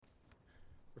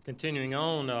We're continuing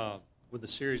on with the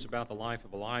series about the life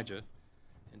of Elijah,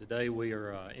 and today we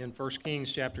are in 1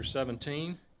 Kings chapter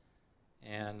 17,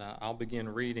 and I'll begin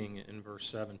reading in verse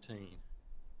 17.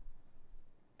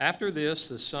 After this,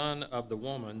 the son of the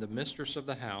woman, the mistress of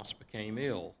the house, became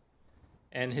ill,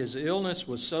 and his illness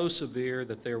was so severe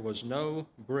that there was no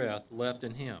breath left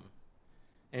in him.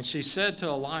 And she said to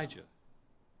Elijah,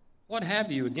 "What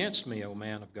have you against me, O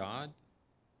man of God?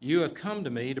 You have come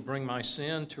to me to bring my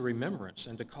sin to remembrance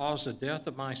and to cause the death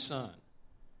of my son."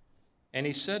 And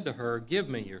he said to her, "Give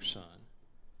me your son."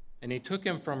 And he took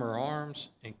him from her arms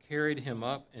and carried him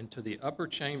up into the upper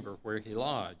chamber where he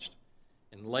lodged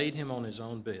and laid him on his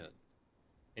own bed.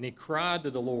 And he cried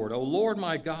to the Lord, "O Lord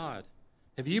my God,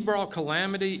 have you brought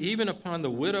calamity even upon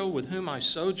the widow with whom I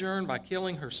sojourn by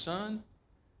killing her son?"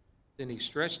 Then he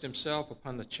stretched himself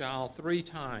upon the child 3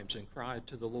 times and cried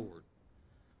to the Lord,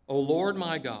 "O Lord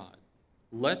my God,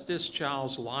 let this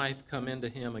child's life come into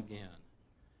him again."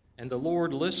 And the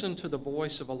Lord listened to the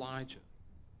voice of Elijah,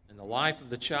 and the life of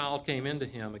the child came into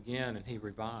him again, and he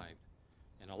revived.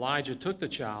 And Elijah took the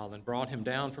child and brought him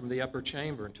down from the upper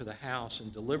chamber into the house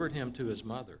and delivered him to his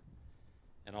mother.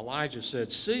 And Elijah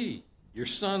said, "See, your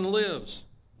son lives."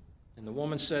 And the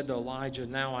woman said to Elijah,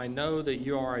 "Now I know that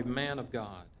you are a man of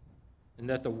God, and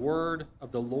that the word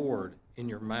of the Lord in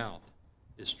your mouth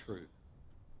is true."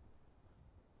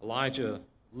 Elijah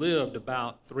lived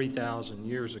about 3,000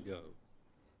 years ago.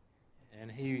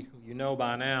 And you know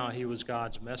by now, he was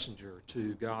God's messenger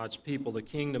to God's people, the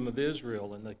kingdom of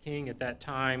Israel. And the king at that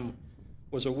time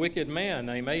was a wicked man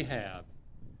named Ahab,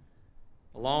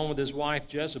 along with his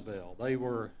wife Jezebel. They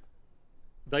were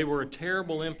a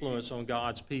terrible influence on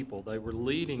God's people. They were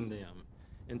leading them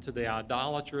into the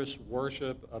idolatrous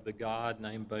worship of the god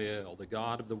named Baal, the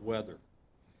god of the weather.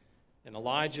 And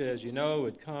Elijah, as you know,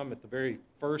 had come at the very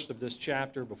first of this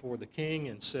chapter before the king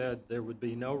and said there would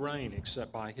be no rain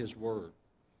except by his word.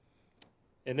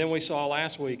 And then we saw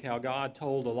last week how God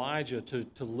told Elijah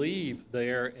to leave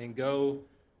there and go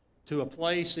to a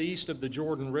place east of the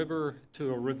Jordan River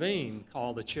to a ravine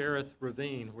called the Cherith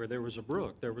Ravine, where there was a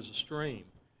brook, there was a stream.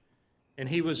 And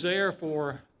he was there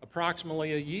for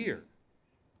approximately a year.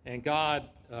 And God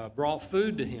brought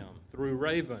food to him through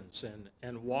ravens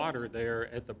and water there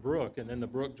at the brook, and then the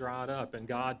brook dried up. And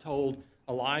God told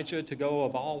Elijah to go,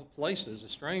 of all places, a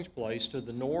strange place, to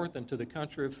the north and to the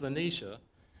country of Phoenicia,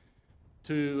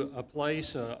 to a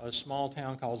place, a small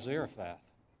town called Zarephath.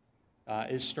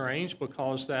 It's strange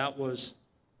because that was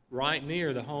right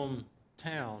near the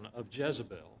hometown of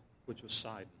Jezebel, which was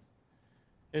Sidon.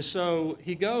 And so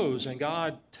he goes, and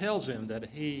God tells him that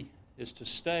he is to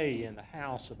stay in the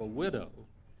house of a widow,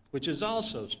 which is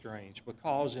also strange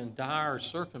because in dire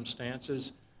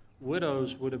circumstances,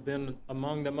 widows would have been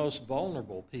among the most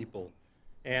vulnerable people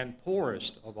and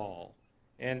poorest of all.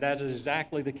 And that is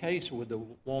exactly the case with the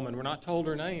woman. We're not told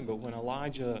her name, but when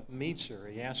Elijah meets her,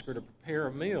 he asks her to prepare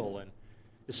a meal, and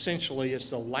essentially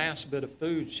it's the last bit of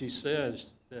food, she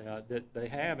says, that they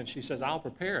have, and she says, "I'll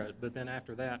prepare it, but then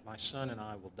after that, my son and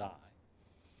I will die."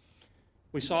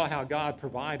 We saw how God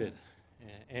provided,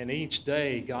 and each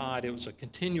day, it was a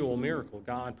continual miracle.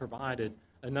 God provided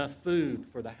enough food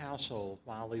for the household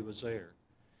while he was there.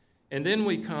 And then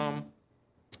we come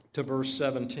to verse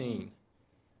 17.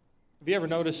 Have you ever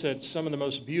noticed that some of the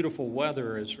most beautiful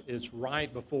weather is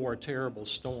right before a terrible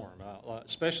storm,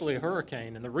 especially a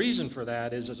hurricane? And the reason for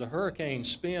that is as a hurricane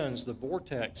spins, the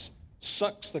vortex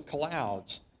sucks the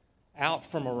clouds out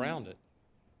from around it.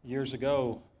 Years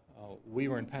ago, we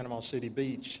were in Panama City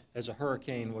Beach as a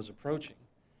hurricane was approaching.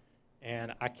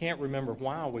 And I can't remember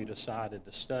why we decided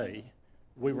to stay.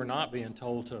 We were not being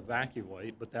told to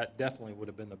evacuate, but that definitely would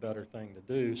have been the better thing to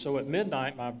do. So at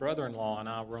midnight, my brother-in-law and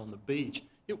I were on the beach.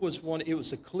 It was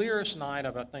the clearest night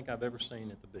I think I've ever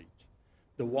seen at the beach.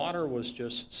 The water was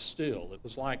just still. It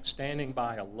was like standing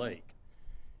by a lake.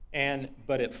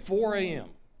 But at 4 a.m.,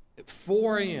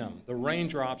 the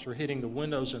raindrops were hitting the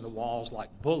windows and the walls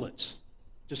like bullets.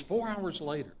 Just 4 hours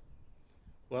later.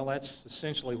 Well, that's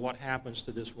essentially what happens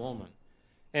to this woman.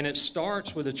 And it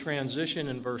starts with a transition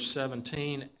in verse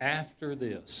 17, after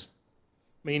this.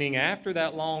 Meaning after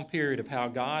that long period of how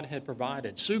God had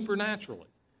provided supernaturally,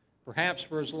 perhaps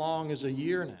for as long as a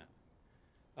year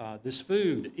now, this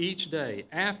food each day,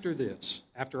 after this,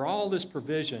 after all this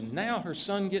provision, now her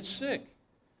son gets sick,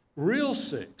 real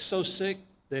sick, so sick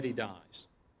that he dies.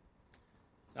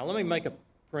 Now let me make a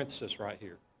parenthesis right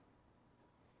here.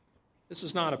 This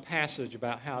is not a passage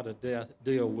about how to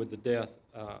deal with the death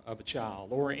of a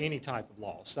child or any type of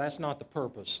loss. That's not the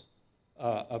purpose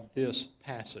of this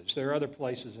passage. There are other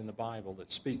places in the Bible that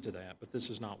speak to that, but this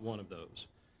is not one of those.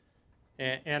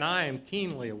 And I am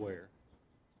keenly aware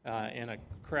in a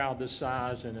crowd this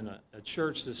size and in a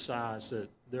church this size that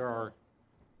there are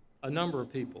a number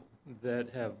of people that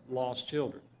have lost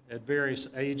children at various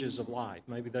ages of life.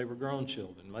 Maybe they were grown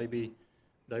children. Maybe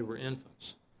they were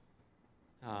infants.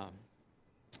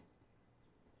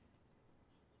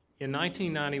 In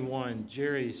 1991,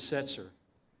 Jerry Setzer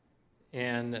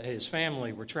and his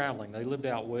family were traveling. They lived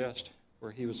out west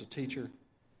where he was a teacher.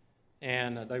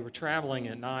 And they were traveling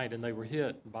at night, and they were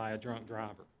hit by a drunk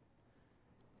driver.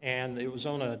 And it was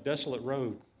on a desolate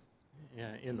road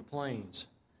in the plains.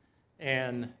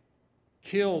 And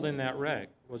killed in that wreck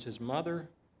was his mother,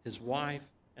 his wife,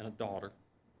 and a daughter.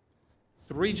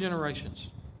 3 generations.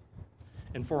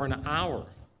 And for an hour,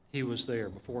 he was there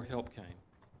before help came.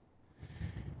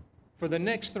 For the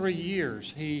next 3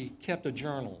 years, he kept a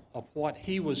journal of what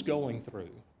he was going through.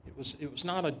 It was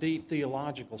not a deep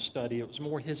theological study. It was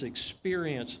more his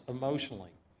experience emotionally.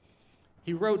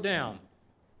 He wrote down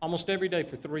almost every day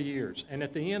for 3 years. And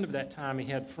at the end of that time, he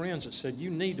had friends that said, you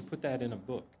need to put that in a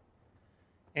book.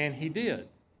 And he did.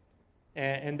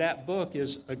 And that book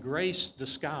is A Grace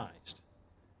Disguised.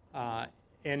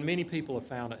 And many people have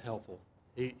found it helpful.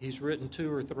 He's written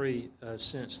 2 or 3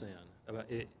 since then about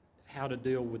how to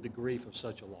deal with the grief of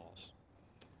such a loss.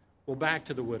 Well, back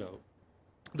to the widow.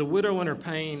 The widow in her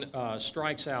pain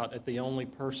strikes out at the only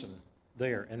person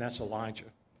there, and that's Elijah.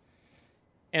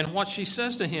 And what she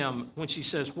says to him when she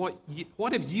says, what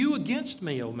have you against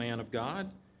me, O man of God?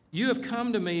 You have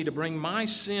come to me to bring my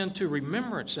sin to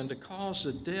remembrance and to cause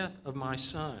the death of my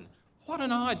son. What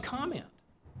an odd comment.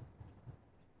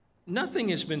 Nothing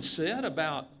has been said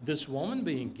about this woman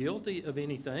being guilty of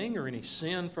anything or any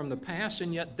sin from the past,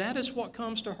 and yet that is what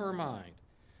comes to her mind.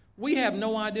 We have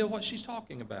no idea what she's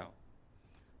talking about.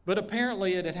 But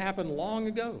apparently it had happened long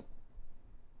ago.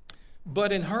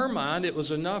 But in her mind, it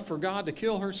was enough for God to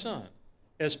kill her son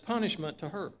as punishment to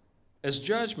her, as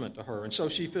judgment to her. And so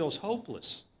she feels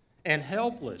hopeless and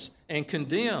helpless and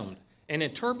condemned and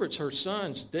interprets her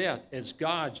son's death as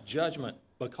God's judgment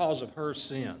because of her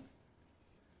sin.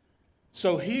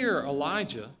 So here,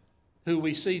 Elijah, who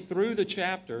we see through the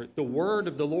chapter, the word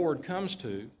of the Lord comes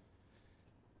to,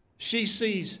 she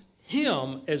sees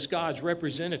him as God's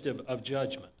representative of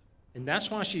judgment. And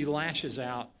that's why she lashes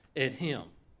out at him,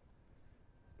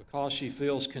 because she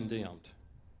feels condemned.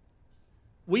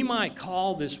 We might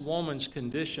call this woman's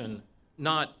condition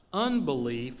not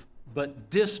unbelief, but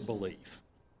disbelief.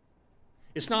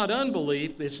 It's not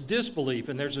unbelief, it's disbelief,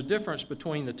 and there's a difference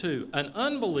between the two. An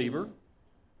unbeliever,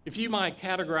 if you might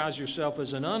categorize yourself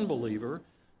as an unbeliever,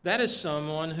 that is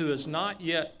someone who has not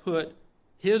yet put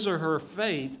his or her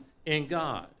faith in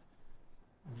God.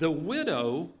 The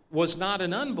widow was not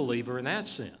an unbeliever in that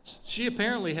sense. She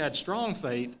apparently had strong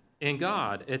faith in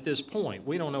God at this point.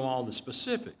 We don't know all the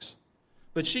specifics.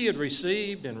 But she had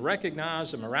received and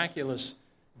recognized the miraculous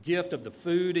gift of the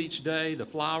food each day, the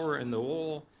flour and the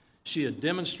oil. She had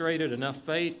demonstrated enough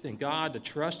faith in God to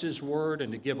trust his word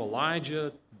and to give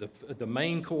Elijah the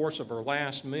main course of her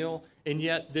last meal. And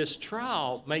yet this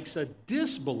trial makes a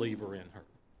disbeliever in her.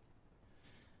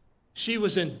 She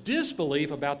was in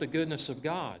disbelief about the goodness of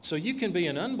God. So you can be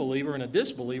an unbeliever and a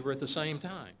disbeliever at the same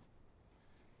time.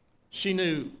 She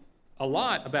knew a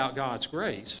lot about God's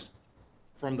grace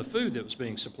from the food that was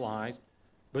being supplied,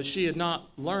 but she had not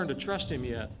learned to trust him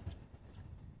yet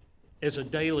as a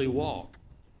daily walk.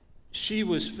 She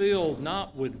was filled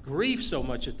not with grief so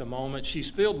much at the moment, she's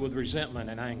filled with resentment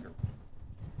and anger.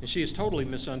 And she has totally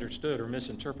misunderstood or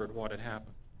misinterpreted what had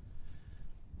happened.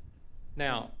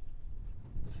 Now,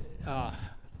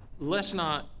 let's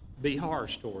not be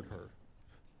harsh toward her.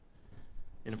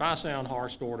 And if I sound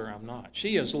harsh toward her, I'm not.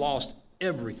 She has lost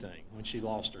everything when she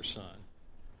lost her son.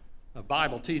 A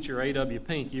Bible teacher, A.W.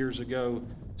 Pink, years ago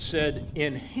said,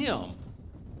 in him,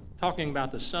 talking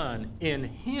about the son, in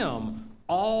him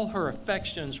all her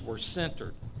affections were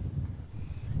centered.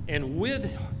 And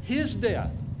with his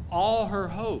death, all her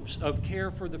hopes of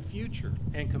care for the future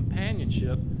and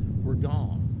companionship were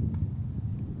gone.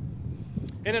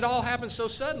 And it all happened so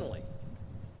suddenly.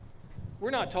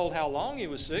 We're not told how long he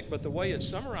was sick, but the way it's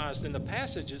summarized in the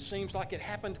passage, it seems like it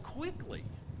happened quickly.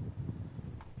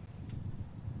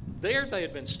 There they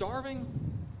had been starving.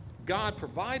 God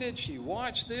provided. She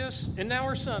watched this, and now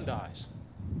her son dies.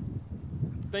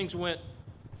 Things went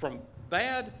from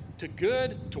bad to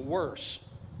good to worse.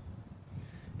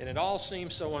 And it all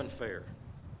seems so unfair.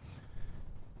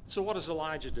 So what does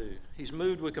Elijah do? He's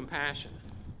moved with compassion.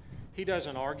 He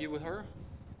doesn't argue with her.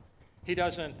 He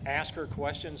doesn't ask her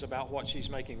questions about what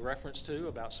she's making reference to,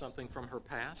 about something from her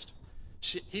past.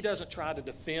 He doesn't try to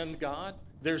defend God.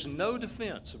 There's no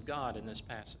defense of God in this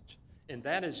passage. And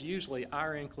that is usually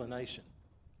our inclination.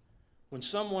 When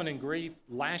someone in grief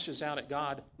lashes out at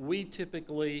God, we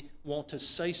typically want to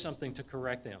say something to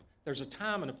correct them. There's a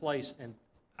time and a place, and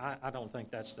I don't think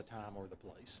that's the time or the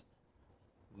place.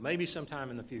 Maybe sometime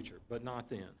in the future, but not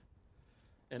then.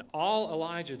 And all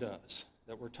Elijah does,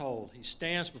 that we're told, he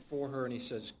stands before her and he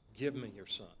says, "Give me your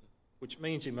son," which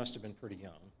means he must have been pretty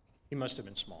young. He must have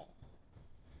been small.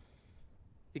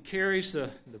 He carries the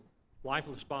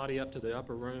lifeless body up to the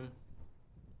upper room.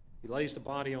 He lays the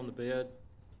body on the bed.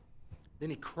 Then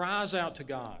he cries out to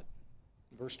God.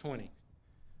 Verse 20.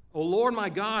 "O Lord my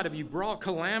God, have you brought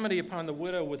calamity upon the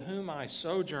widow with whom I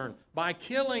sojourn by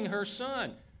killing her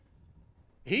son?"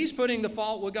 He's putting the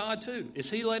fault with God too. Is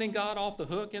he letting God off the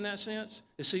hook in that sense?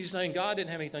 Is he saying God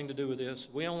didn't have anything to do with this?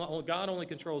 God only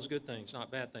controls good things, not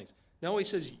bad things. No, he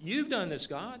says, you've done this,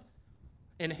 God.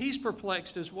 And he's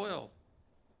perplexed as well.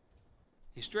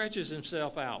 He stretches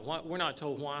himself out. We're not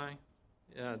told why.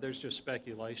 There's just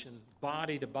speculation.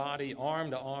 Body to body,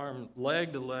 arm to arm,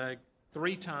 leg to leg.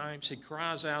 3 times he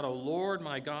cries out, "O Lord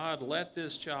my God, let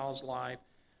this child's life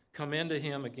come into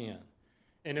him again."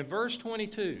 And in verse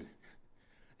 22,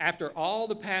 after all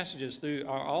the passages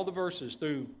all the verses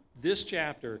through this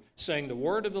chapter saying the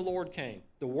word of the Lord came,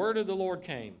 the word of the Lord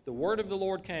came, the word of the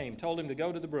Lord came, told him to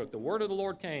go to the brook, the word of the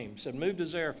Lord came, said move to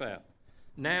Zarephath.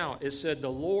 Now it said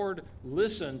the Lord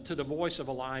listened to the voice of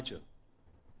Elijah.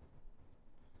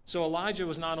 So Elijah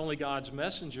was not only God's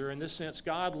messenger. In this sense,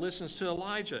 God listens to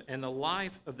Elijah. And the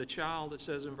life of the child, it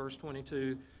says in verse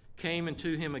 22, came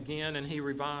into him again and he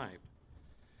revived.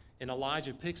 And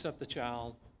Elijah picks up the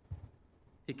child.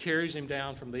 He carries him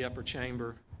down from the upper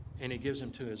chamber and he gives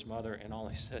him to his mother. And all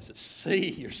he says is, "See,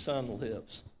 your son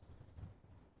lives."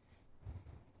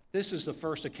 This is the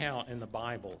first account in the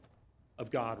Bible of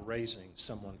God raising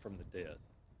someone from the dead.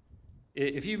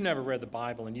 If you've never read the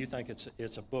Bible and you think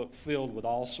it's a book filled with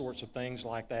all sorts of things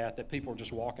like that people are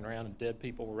just walking around and dead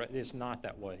people, it's not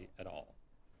that way at all.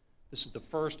 This is the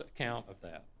first account of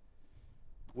that.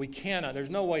 There's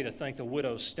no way to think the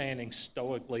widow's standing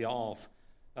stoically off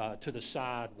to the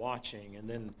side watching and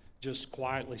then just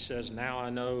quietly says, "Now I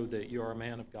know that you are a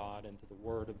man of God and the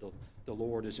word of the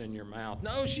Lord is in your mouth."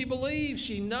 No, she believes,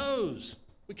 she knows.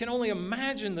 We can only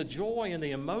imagine the joy and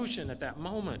the emotion at that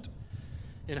moment.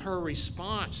 And her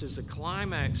response is the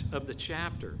climax of the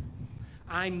chapter.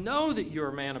 "I know that you're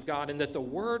a man of God and that the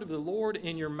word of the Lord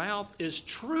in your mouth is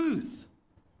truth."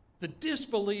 The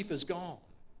disbelief is gone.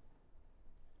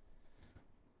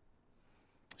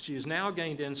 She has now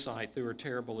gained insight through her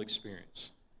terrible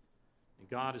experience. And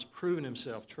God has proven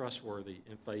himself trustworthy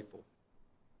and faithful.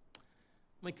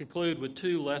 Let me conclude with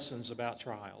 2 lessons about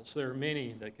trials. There are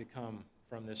many that could come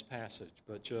from this passage,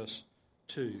 but just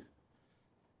 2.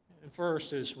 And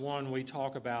first is one we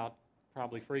talk about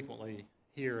probably frequently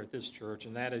here at this church,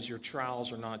 and that is your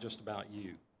trials are not just about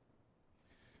you.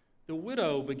 The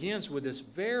widow begins with this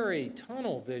very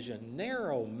tunnel vision,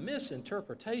 narrow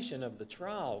misinterpretation of the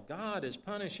trial. God is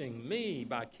punishing me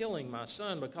by killing my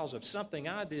son because of something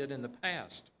I did in the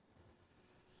past.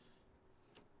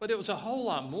 But it was a whole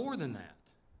lot more than that.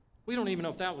 We don't even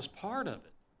know if that was part of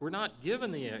it. We're not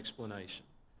given the explanation.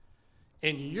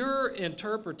 And your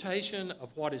interpretation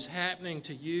of what is happening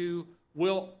to you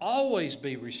will always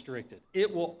be restricted.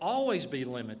 It will always be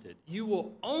limited. You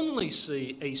will only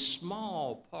see a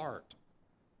small part.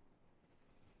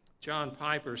 John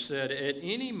Piper said, "At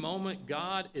any moment,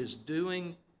 God is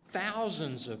doing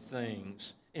thousands of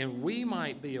things, and we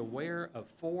might be aware of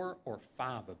 4 or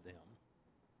 5 of them."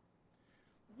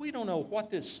 We don't know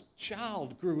what this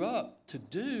child grew up to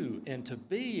do and to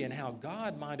be and how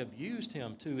God might have used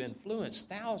him to influence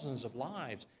thousands of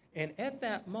lives. And at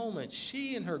that moment,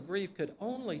 she in her grief could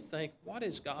only think, what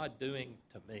is God doing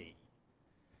to me?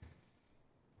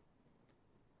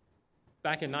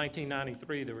 Back in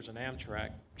 1993, there was an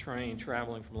Amtrak train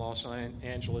traveling from Los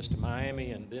Angeles to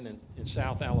Miami and then in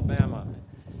South Alabama.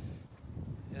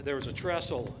 There was a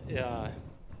trestle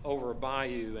over a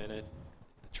bayou, and the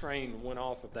train went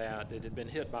off of that. It had been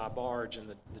hit by a barge, and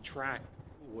the track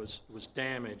was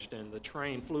damaged, and the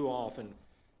train flew off and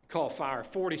caught fire.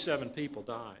 47 people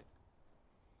died.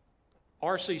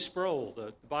 R.C. Sproul,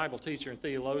 the Bible teacher and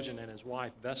theologian, and his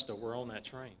wife Vesta were on that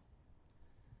train.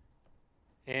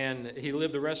 And he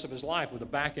lived the rest of his life with a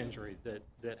back injury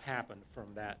that happened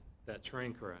from that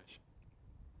train crash.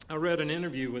 I read an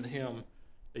interview with him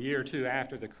a year or 2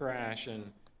 after the crash,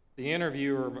 and the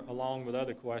interviewer, along with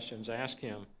other questions, asked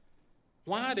him,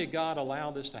 "Why did God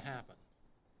allow this to happen?"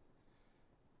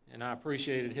 And I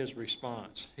appreciated his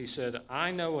response. He said,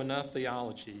 "I know enough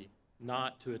theology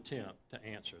not to attempt to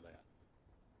answer that."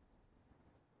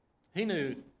 He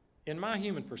knew, in my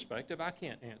human perspective, I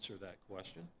can't answer that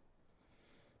question.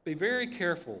 be very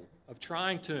careful of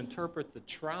trying to interpret the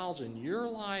trials in your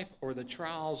life or the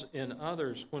trials in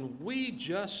others when we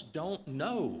just don't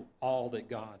know all that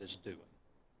God is doing.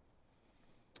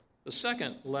 The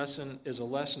second lesson is a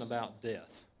lesson about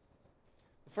death.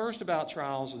 The first about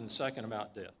trials and the second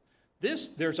about death.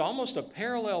 There's almost a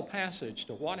parallel passage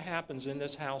to what happens in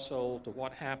this household to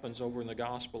what happens over in the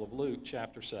Gospel of Luke,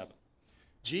 chapter 7.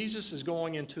 Jesus is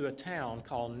going into a town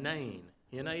called Nain,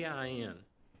 N-A-I-N.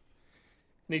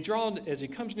 And as he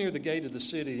comes near the gate of the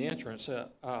city, the entrance,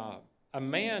 a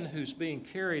man who's being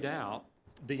carried out,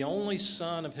 the only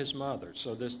son of his mother.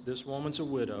 So this woman's a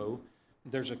widow.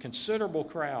 There's a considerable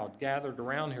crowd gathered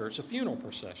around here. It's a funeral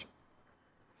procession.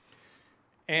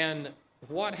 And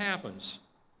what happens?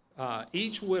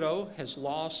 Each widow has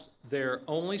lost their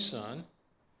only son.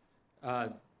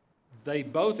 They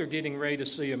both are getting ready to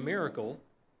see a miracle.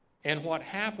 And what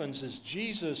happens is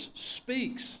Jesus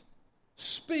speaks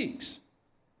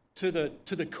to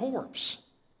the corpse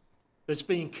that's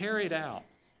being carried out.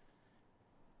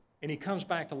 And he comes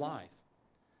back to life.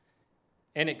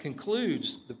 And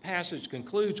the passage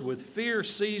concludes with, fear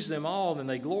seized them all, and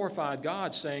they glorified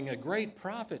God, saying, a great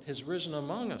prophet has risen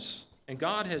among us, and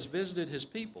God has visited his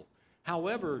people.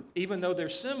 However, even though they're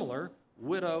similar,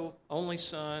 widow, only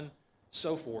son,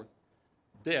 so forth,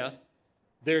 death,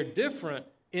 they're different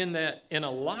in that in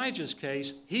Elijah's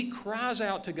case, he cries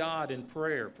out to God in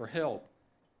prayer for help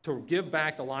to give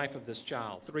back the life of this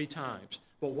child 3 times.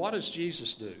 But what does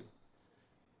Jesus do?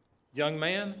 Young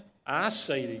man, I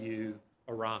say to you,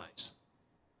 arise.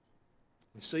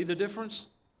 You see the difference?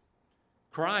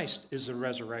 Christ is the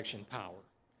resurrection power.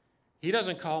 He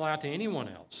doesn't call out to anyone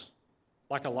else.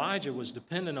 Like Elijah was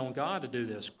dependent on God to do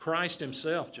this, Christ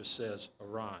himself just says,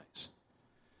 arise.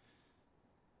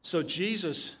 So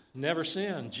Jesus never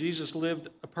sinned. Jesus lived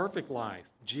a perfect life.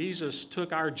 Jesus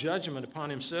took our judgment upon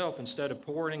himself instead of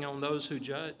pouring on those who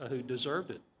deserved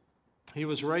it. He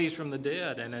was raised from the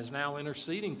dead and is now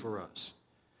interceding for us.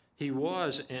 He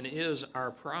was and is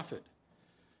our prophet.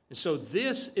 And so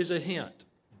this is a hint.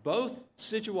 Both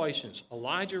situations,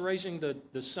 Elijah raising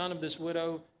the son of this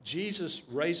widow, Jesus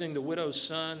raising the widow's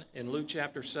son in Luke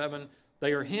chapter 7,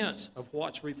 they are hints of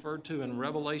what's referred to in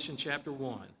Revelation chapter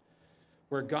 1,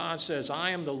 where God says,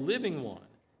 I am the living one,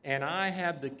 and I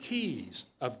have the keys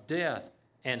of death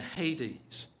and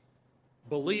Hades.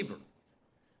 Believer,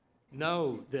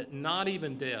 know that not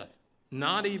even death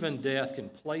can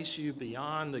place you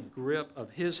beyond the grip of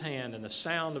his hand and the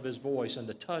sound of his voice and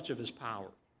the touch of his power.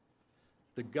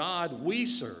 The God we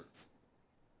serve,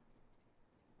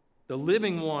 the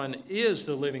living one, is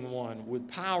the living one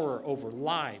with power over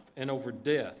life and over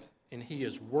death, and he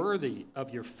is worthy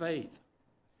of your faith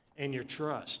and your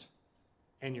trust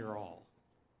and your all.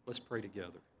 Let's pray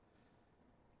together.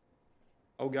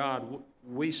 Oh God,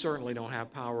 we certainly don't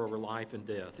have power over life and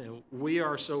death, and we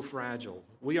are so fragile.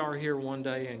 We are here one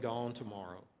day and gone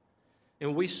tomorrow,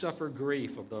 and we suffer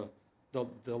grief of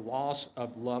the loss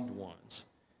of loved ones.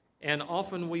 And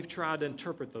often we've tried to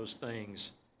interpret those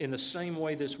things in the same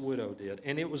way this widow did,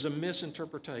 and it was a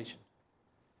misinterpretation.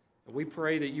 And we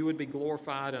pray that you would be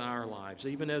glorified in our lives,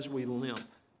 even as we limp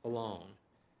along.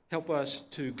 Help us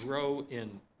to grow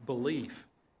in belief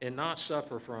and not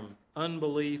suffer from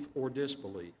unbelief or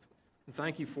disbelief. And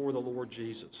thank you for the Lord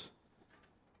Jesus.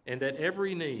 And that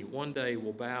every knee one day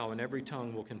will bow and every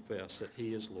tongue will confess that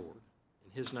he is Lord.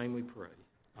 In his name we pray.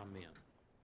 Amen.